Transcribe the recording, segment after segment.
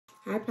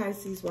Hi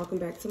Pisces, welcome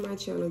back to my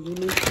channel,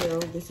 Unique Tarot.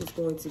 This is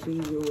going to be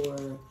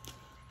your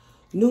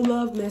new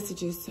love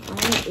messages.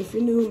 Alright, if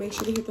you're new, make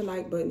sure to hit the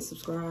like button,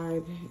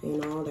 subscribe,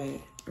 and all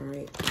that.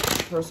 Alright,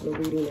 personal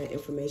reading, that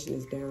information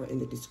is down in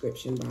the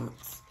description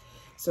box.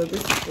 So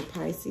this is for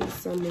Pisces,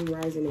 Sun, Moon,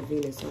 Rising, and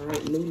Venus.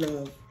 Alright, new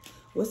love.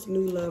 What's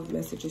new love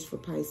messages for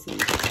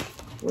Pisces?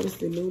 What is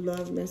the new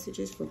love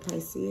messages for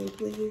Piscean,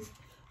 please?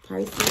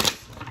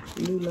 Pisces,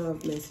 new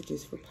love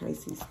messages for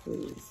Pisces,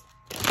 please.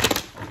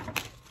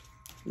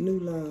 New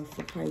love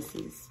for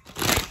Pisces.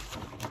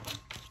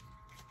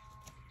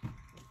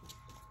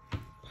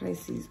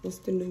 Pisces, what's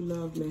the new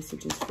love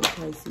messages for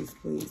Pisces,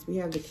 please? We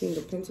have the King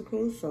of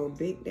Pentacles, so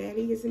Big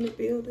Daddy is in the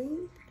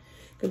building.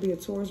 Could be a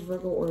Taurus,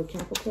 Virgo, or a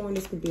Capricorn.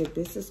 This could be a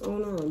business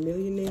owner or a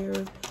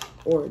millionaire,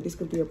 or this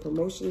could be a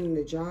promotion in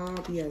the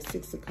job. He has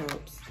 6 of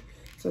Cups.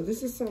 So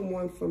this is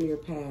someone from your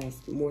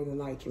past, more than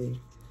likely.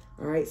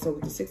 All right, so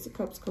with the 6 of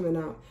Cups coming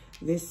out,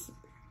 this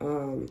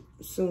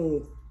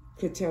soon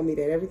could tell me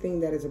that everything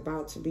that is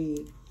about to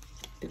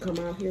come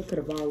out here could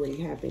have already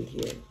happened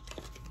here.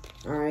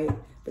 All right,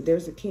 but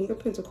there's a King of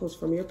Pentacles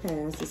from your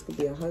past. This could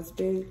be a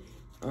husband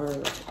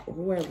or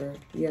whoever.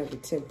 Yeah, the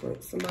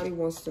Temperance. Somebody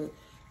wants to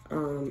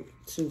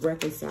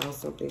reconcile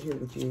something here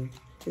with you.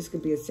 This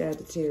could be a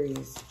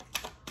Sagittarius.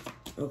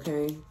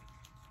 Okay.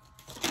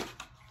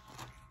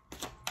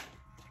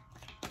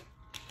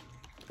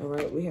 All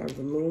right, we have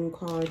the Moon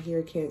card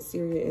here,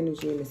 Cancerian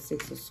energy, and the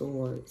 6 of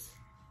Swords.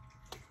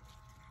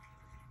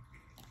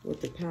 With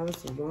the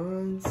Palace of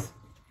Wands.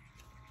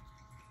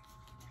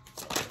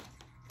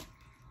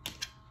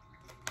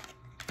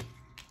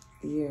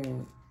 Yeah.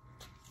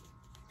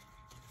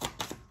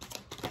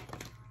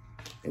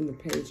 And the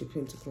Page of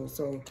Pentacles.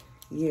 So,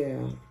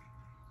 yeah.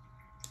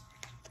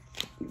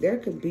 There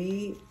could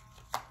be...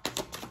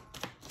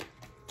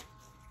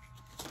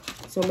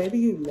 So maybe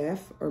you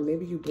left, or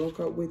maybe you broke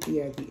up with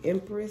the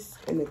Empress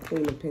and the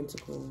Queen of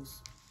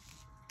Pentacles.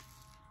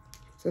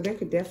 So there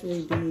could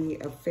definitely be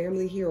a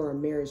family here or a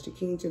marriage. The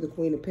King to the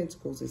Queen of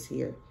Pentacles is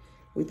here.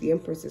 With the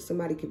Empress, that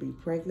somebody could be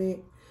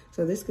pregnant.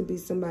 So this could be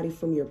somebody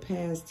from your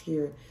past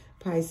here,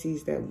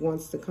 Pisces, that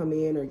wants to come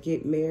in or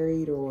get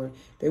married, or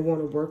they want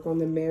to work on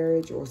the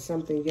marriage or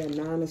something. Yeah,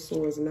 9 of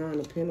Swords, 9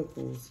 of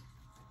Pentacles.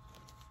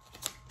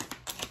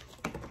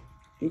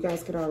 You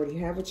guys could already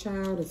have a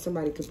child, and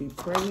somebody could be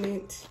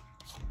pregnant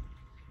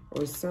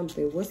or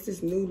something. What's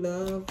this new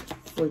love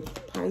for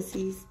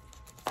Pisces?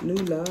 New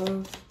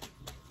love.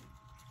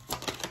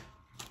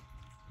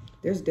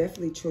 There's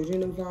definitely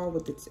children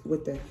involved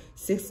with the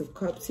 6 of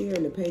Cups here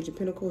and the Page of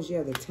Pentacles.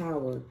 Yeah, the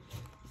Tower,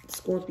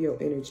 Scorpio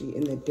energy,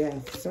 and the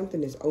Death.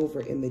 Something is over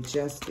in the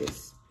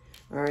Justice.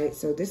 All right,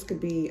 so this could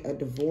be a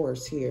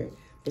divorce here.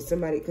 But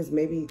somebody, because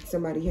maybe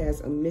somebody has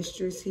a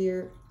mistress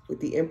here with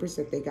the Empress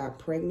that they got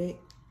pregnant.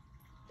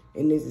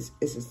 And it's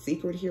a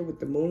secret here with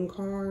the Moon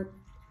card.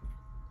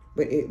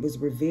 But it was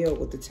revealed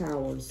with the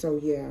Tower. So,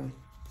 yeah.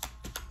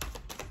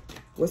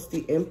 What's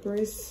the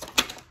Empress?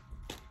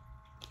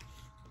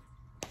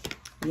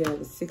 Yeah,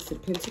 the 6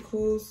 of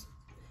Pentacles.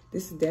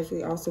 This would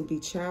definitely also be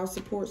child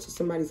support. So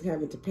somebody's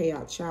having to pay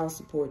out child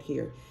support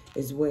here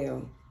as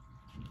well.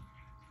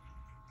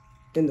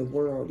 In the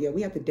World. Yeah,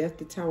 we have the Death,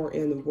 the Tower,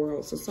 and the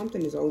World. So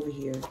something is over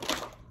here.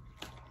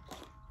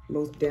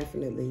 Most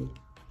definitely.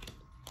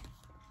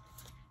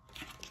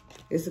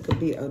 This could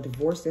be a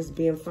divorce that's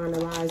being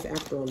finalized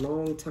after a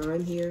long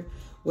time here.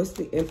 What's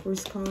the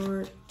Empress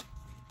card?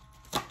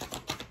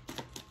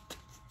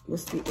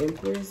 What's the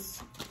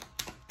Empress?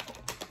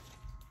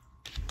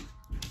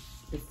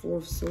 The 4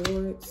 of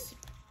Swords.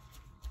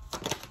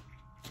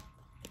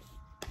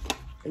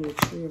 And the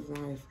Tree of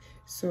Life.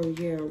 So,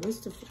 yeah, what's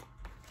the...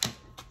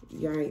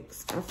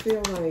 Yikes. I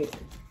feel like...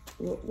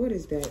 What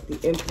is that?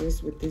 The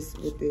Empress with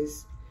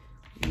this...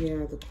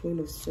 Yeah, the Queen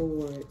of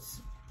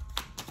Swords.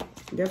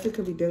 Definitely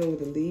could be dealing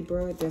with a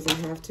Libra. It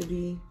doesn't have to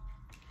be.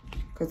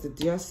 Because the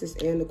Justice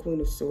and the Queen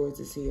of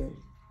Swords is here.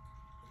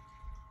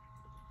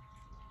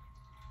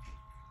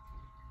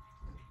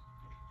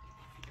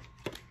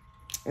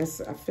 I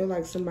feel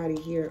like somebody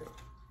here,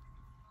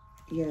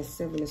 yeah,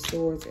 7 of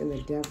Swords and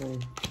the Devil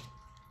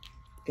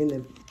and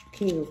the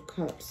King of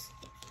Cups.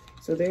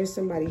 So there's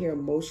somebody here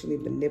emotionally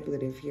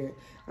manipulative here.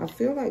 I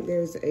feel like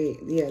there's a,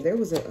 yeah, there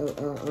was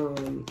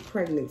a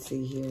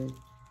pregnancy here.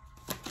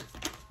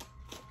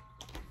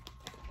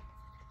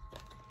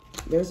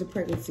 There's a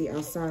pregnancy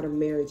outside of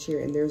marriage here,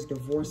 and there's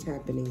divorce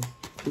happening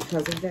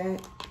because of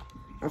that.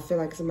 I feel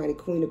like somebody,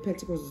 Queen of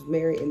Pentacles, is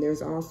married, and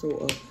there's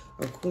also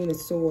a Queen of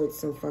Swords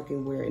some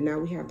fucking where. And now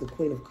we have the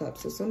Queen of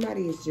Cups. So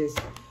somebody is just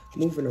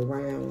moving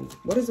around.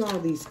 What is all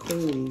these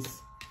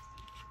queens?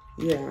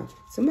 Yeah,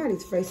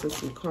 somebody's facing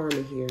some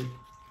karma here.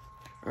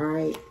 All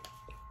right.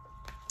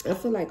 I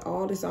feel like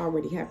all this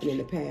already happened in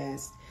the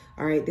past.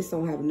 All right, this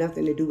don't have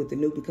nothing to do with the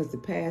new, because the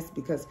past,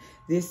 because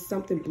this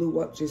something blew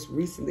up just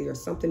recently, or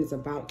something is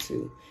about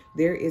to.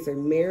 There is a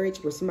marriage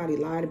where somebody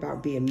lied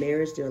about being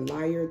married. They're a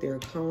liar. They're a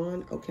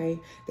con, okay?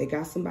 They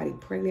got somebody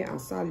pregnant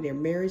outside of their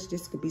marriage.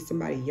 This could be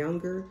somebody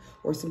younger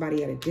or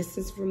somebody at a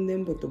distance from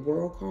them with the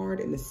World card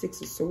and the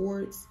 6 of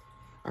Swords,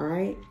 all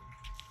right?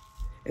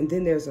 And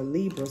then there's a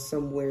Libra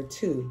somewhere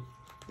too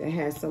that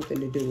has something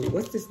to do with.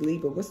 What's this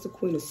Libra? What's the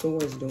Queen of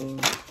Swords doing?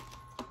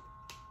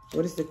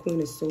 What is the Queen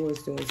of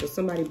Swords doing? So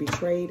somebody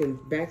betrayed and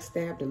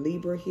backstabbed a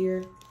Libra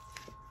here.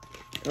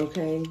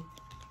 Okay.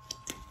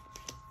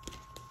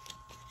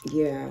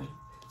 Yeah.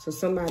 So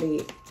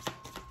somebody,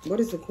 what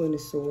is the Queen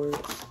of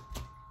Swords?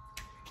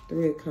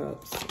 Three of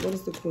Cups. What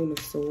is the Queen of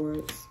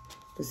Swords?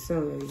 The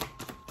Sun.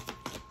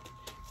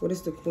 What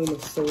is the Queen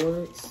of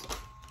Swords?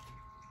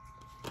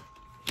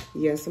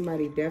 Yeah,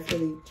 somebody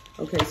definitely...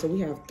 Okay, so we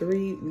have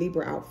 3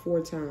 Libra out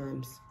 4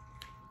 times.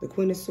 The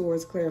Queen of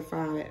Swords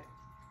clarified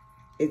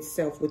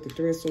itself with the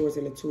 3 of Swords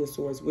and the 2 of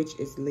Swords, which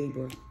is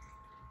Libra.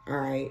 All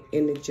right,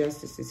 and the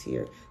Justice is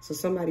here. So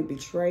somebody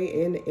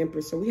betrayed and the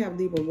Empress. So we have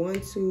Libra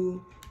 1,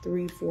 2,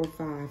 3, 4,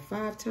 5.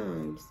 5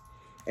 times.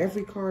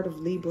 Every card of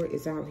Libra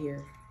is out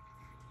here.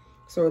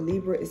 So a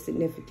Libra is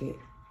significant.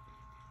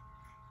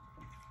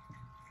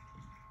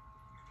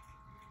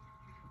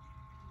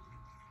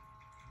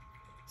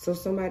 So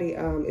somebody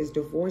is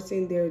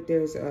divorcing.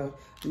 There's a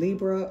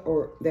Libra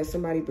or that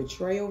somebody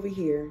betray over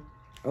here.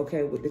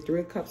 Okay, with the 3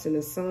 of Cups and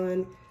the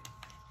Sun.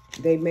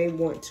 They may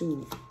want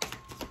to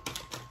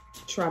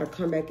try to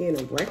come back in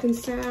and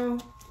reconcile.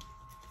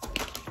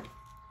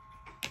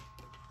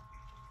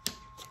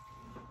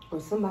 Or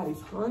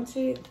somebody's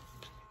haunted.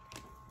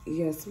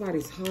 Yeah,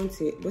 somebody's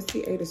haunted. What's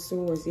the 8 of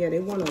Swords? Yeah, they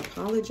want to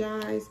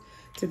apologize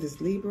to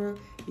this Libra.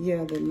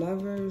 Yeah, the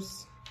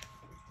Lovers,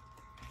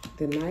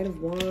 the Knight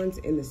of Wands,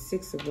 and the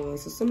 6 of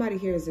Wands. So somebody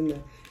here is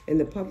in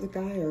the public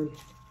eye or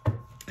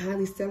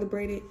highly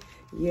celebrated.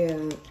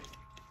 Yeah.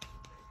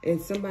 And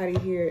somebody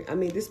here, I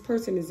mean, this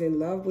person is in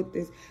love with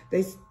this.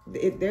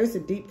 There's a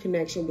deep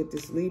connection with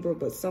this Libra,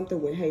 but something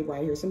went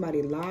haywire here.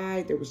 Somebody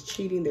lied, there was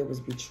cheating, there was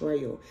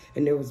betrayal,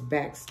 and there was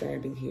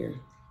backstabbing here.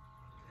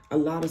 A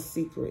lot of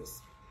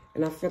secrets.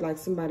 And I feel like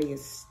somebody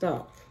is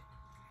stuck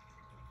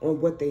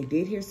on what they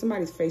did here.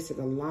 Somebody's facing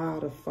a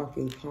lot of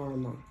fucking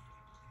karma.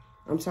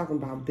 I'm talking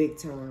about big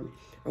time.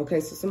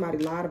 Okay, so somebody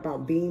lied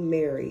about being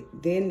married.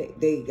 Then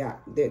they got,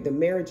 the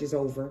marriage is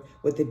over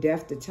with the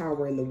death, the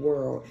tower, in the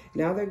world.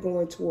 Now they're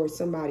going towards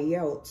somebody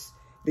else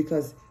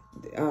because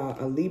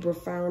a Libra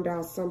found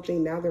out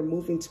something. Now they're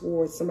moving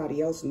towards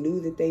somebody else knew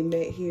that they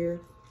met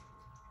here.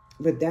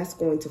 But that's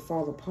going to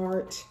fall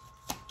apart.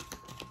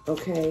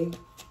 Okay.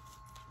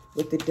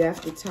 With the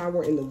death, the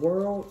tower, in the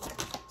world.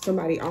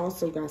 Somebody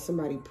also got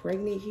somebody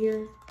pregnant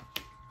here.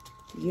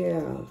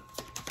 Yeah.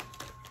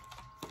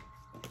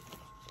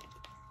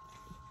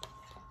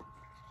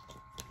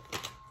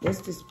 What's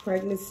this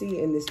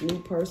pregnancy and this new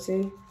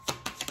person?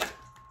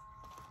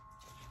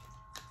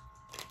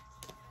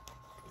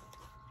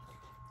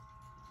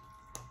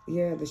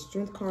 Yeah, the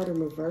Strength card in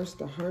reverse,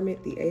 the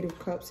Hermit, the 8 of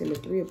Cups, and the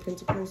 3 of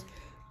Pentacles.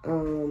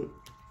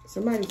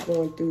 Somebody's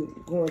going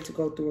to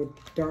go through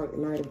a dark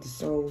night of the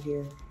soul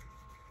here.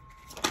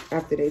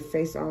 After they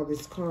face all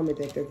this karma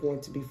that they're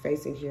going to be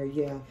facing here.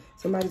 Yeah,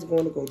 somebody's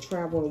going to go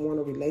travel and want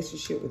a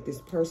relationship with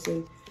this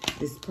person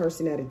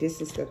at a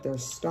distance that they're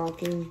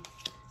stalking.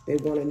 They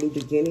want a new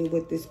beginning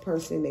with this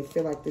person. They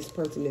feel like this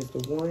person is the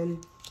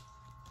one.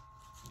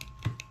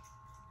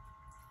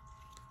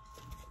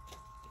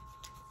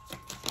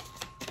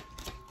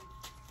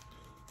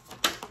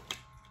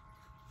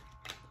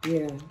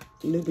 Yeah,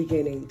 new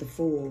beginning, the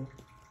Fool.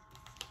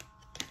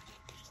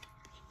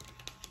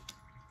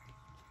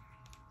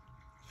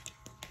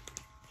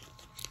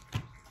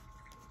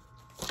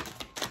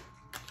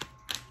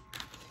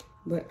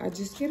 But I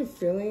just get a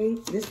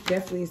feeling, this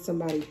definitely is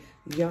somebody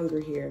younger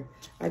here.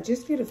 I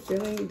just get a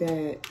feeling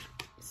that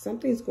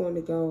something's going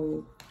to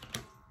go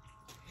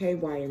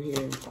haywire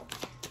here.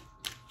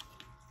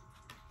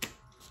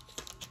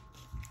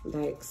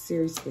 Like,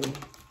 seriously.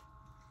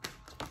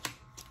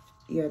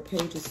 Yeah,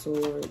 Page of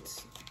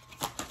Swords.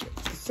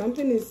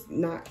 Something is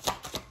not...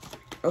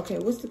 Okay,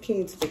 what's the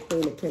King to the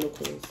Queen of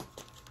Pentacles?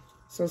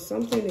 So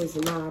something is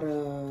not...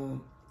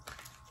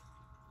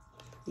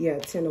 Yeah,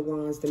 10 of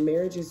Wands. The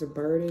marriage is a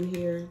burden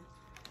here.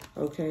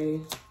 Okay.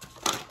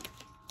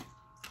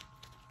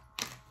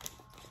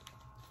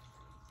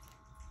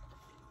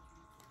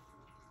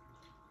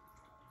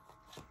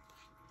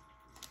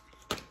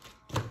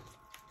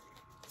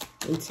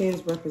 And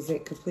 10s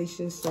represent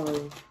completion.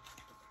 So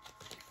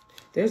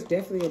there's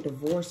definitely a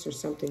divorce or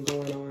something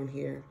going on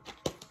here.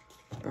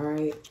 All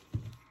right.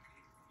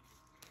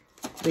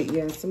 But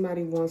yeah,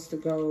 somebody wants to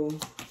go...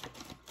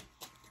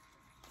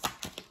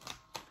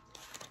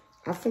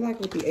 I feel like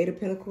with the 8 of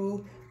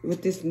Pentacles,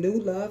 with this new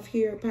love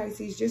here,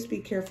 Pisces, just be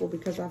careful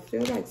because I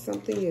feel like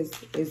something is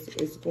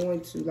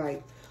going to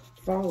like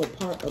fall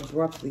apart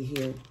abruptly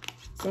here.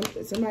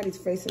 Somebody's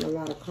facing a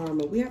lot of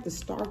karma. We have the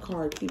Star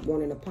card keep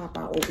wanting to pop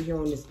out over here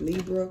on this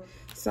Libra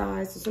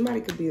side. So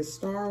somebody could be a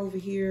star over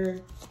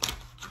here.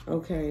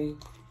 Okay.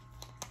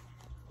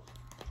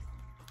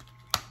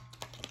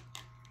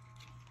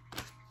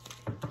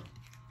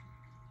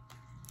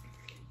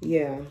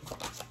 Yeah.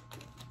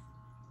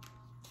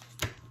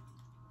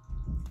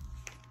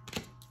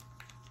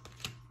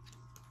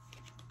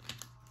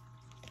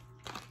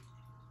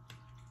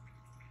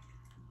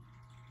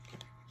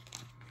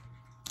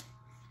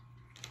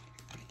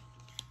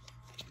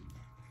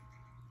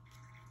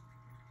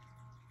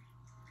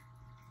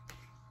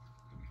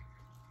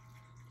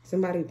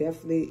 Somebody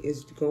definitely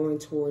is going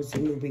towards a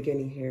new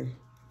beginning here.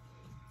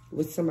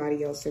 With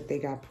somebody else that they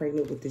got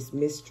pregnant with, this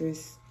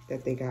mistress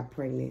that they got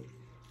pregnant,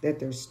 that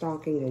they're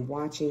stalking and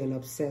watching and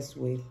obsessed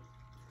with.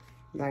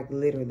 Like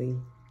literally.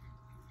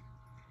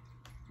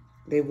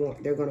 They're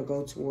going to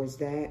go towards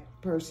that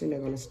person. They're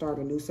going to start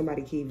anew.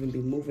 Somebody can even be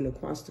moving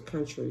across the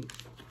country.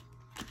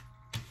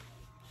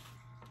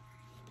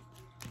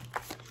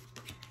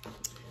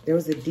 There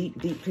was a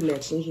deep, deep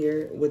connection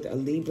here with a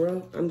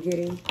Libra, I'm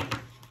getting.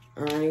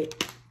 All right.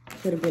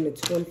 Could have been a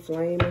twin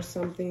flame or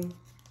something.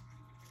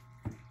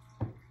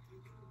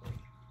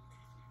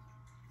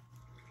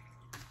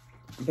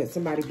 But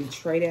somebody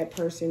betrayed that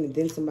person, and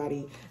then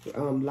somebody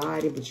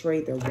lied and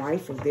betrayed their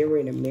wife if they were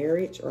in a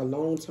marriage or a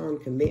long-term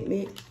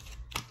commitment.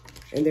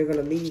 And they're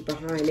going to leave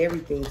behind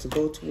everything to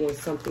go towards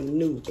something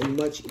new and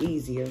much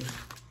easier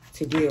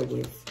to deal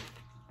with.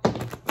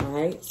 All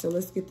right, so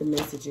let's get the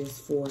messages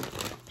for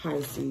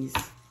Pisces.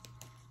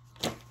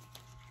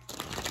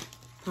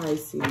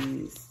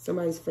 Pisces.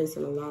 Somebody's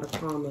facing a lot of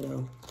karma,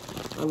 though.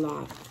 A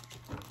lot.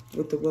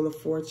 With the Wheel of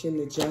Fortune,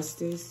 the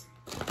Justice.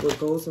 What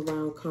goes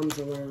around comes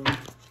around.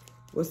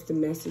 What's the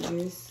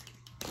messages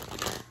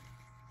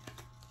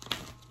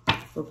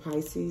for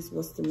Pisces?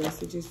 What's the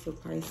messages for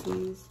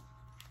Pisces?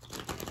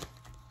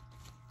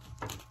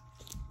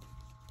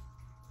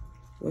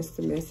 What's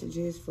the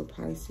messages for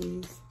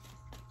Pisces?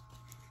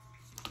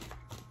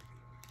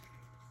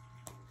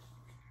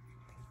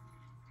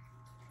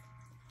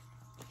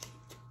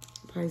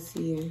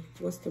 Piscean,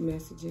 what's the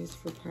messages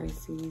for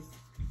Pisces?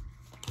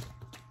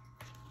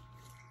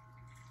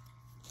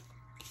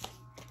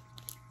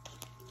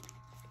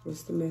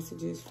 What's the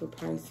messages for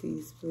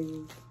Pisces,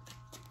 please?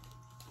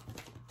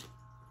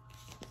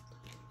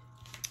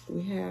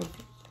 We have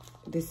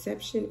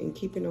deception and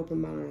keep an open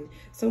mind.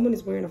 Someone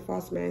is wearing a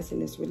false mask in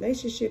this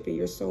relationship, and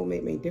your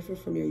soulmate may differ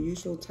from your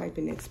usual type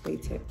and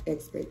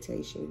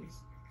expectations.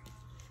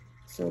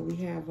 So we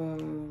have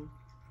one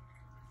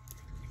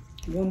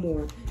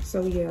more.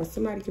 So yeah,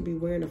 somebody could be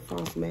wearing a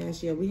false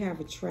mask. Yeah, we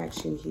have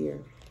attraction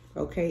here.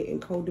 Okay, and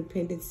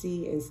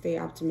codependency, and stay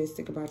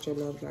optimistic about your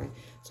love life.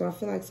 So I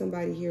feel like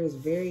somebody here is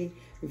very,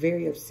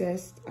 very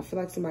obsessed. I feel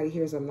like somebody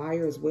here is a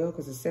liar as well,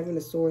 because the Seven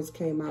of Swords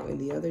came out in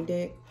the other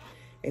deck.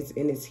 And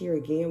it's here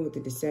again with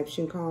the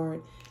deception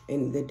card.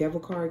 And the devil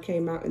card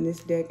came out in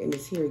this deck, and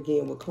it's here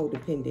again with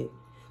codependent.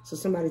 So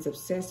somebody's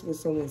obsessed with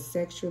someone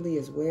sexually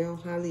as well,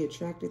 highly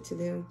attracted to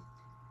them.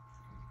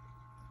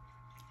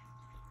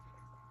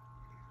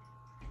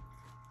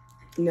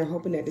 And they're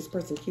hoping that this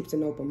person keeps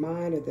an open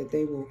mind, or that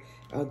they will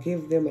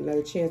give them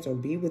another chance or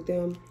be with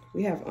them.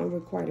 We have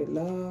unrequited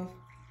love.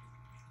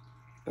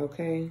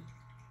 Okay.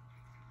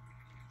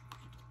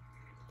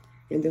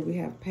 And then we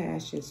have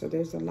passion. So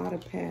there's a lot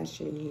of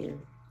passion here.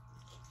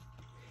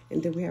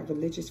 And then we have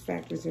religious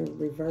factors in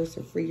reverse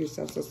and free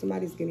yourself. So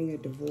somebody's getting a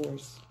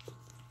divorce.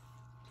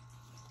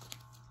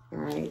 All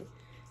right.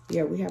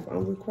 Yeah, we have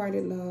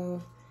unrequited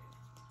love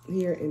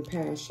here and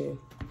passion.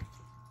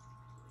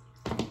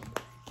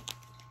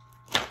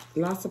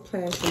 Lots of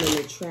passion and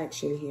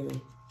attraction here.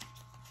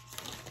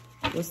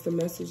 What's the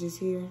messages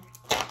here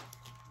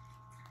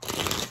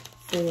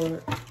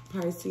for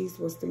Pisces?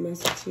 What's the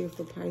message here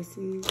for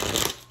Pisces?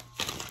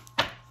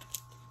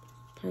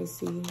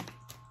 Pisces.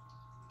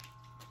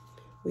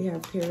 We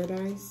have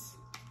paradise.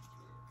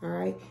 All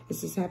right.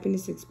 This is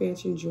happiness,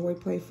 expansion, joy,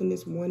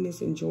 playfulness,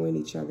 oneness, enjoying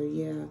each other.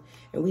 Yeah.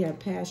 And we have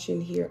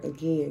passion here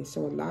again.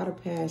 So a lot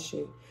of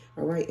passion.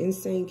 All right.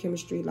 Insane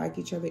chemistry, like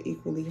each other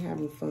equally,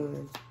 having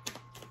fun.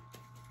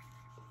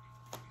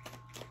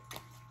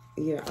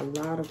 Yeah, a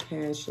lot of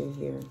passion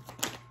here.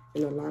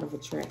 And a lot of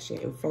attraction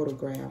and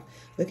photograph.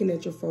 Looking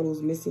at your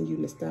photos, missing you,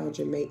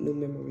 nostalgia, make new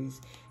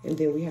memories. And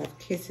then we have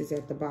kisses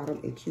at the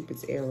bottom and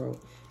Cupid's arrow.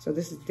 So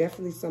this is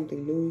definitely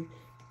something new.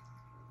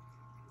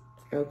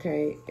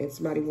 Okay. And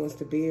somebody wants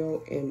to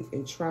build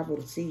and travel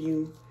to see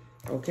you.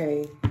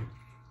 Okay.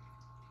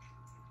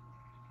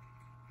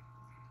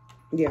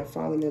 Yeah,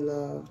 falling in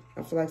love.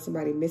 I feel like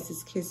somebody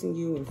misses kissing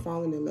you and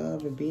falling in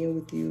love and being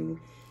with you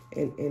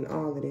and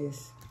all of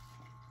this.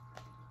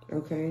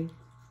 Okay.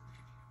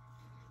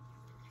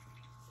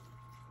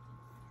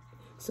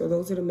 So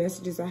those are the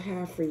messages I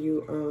have for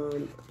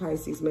you,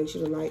 Pisces. Make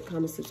sure to like,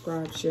 comment,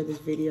 subscribe, share this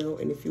video.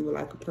 And if you would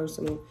like a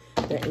personal,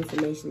 that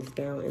information is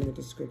down in the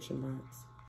description box.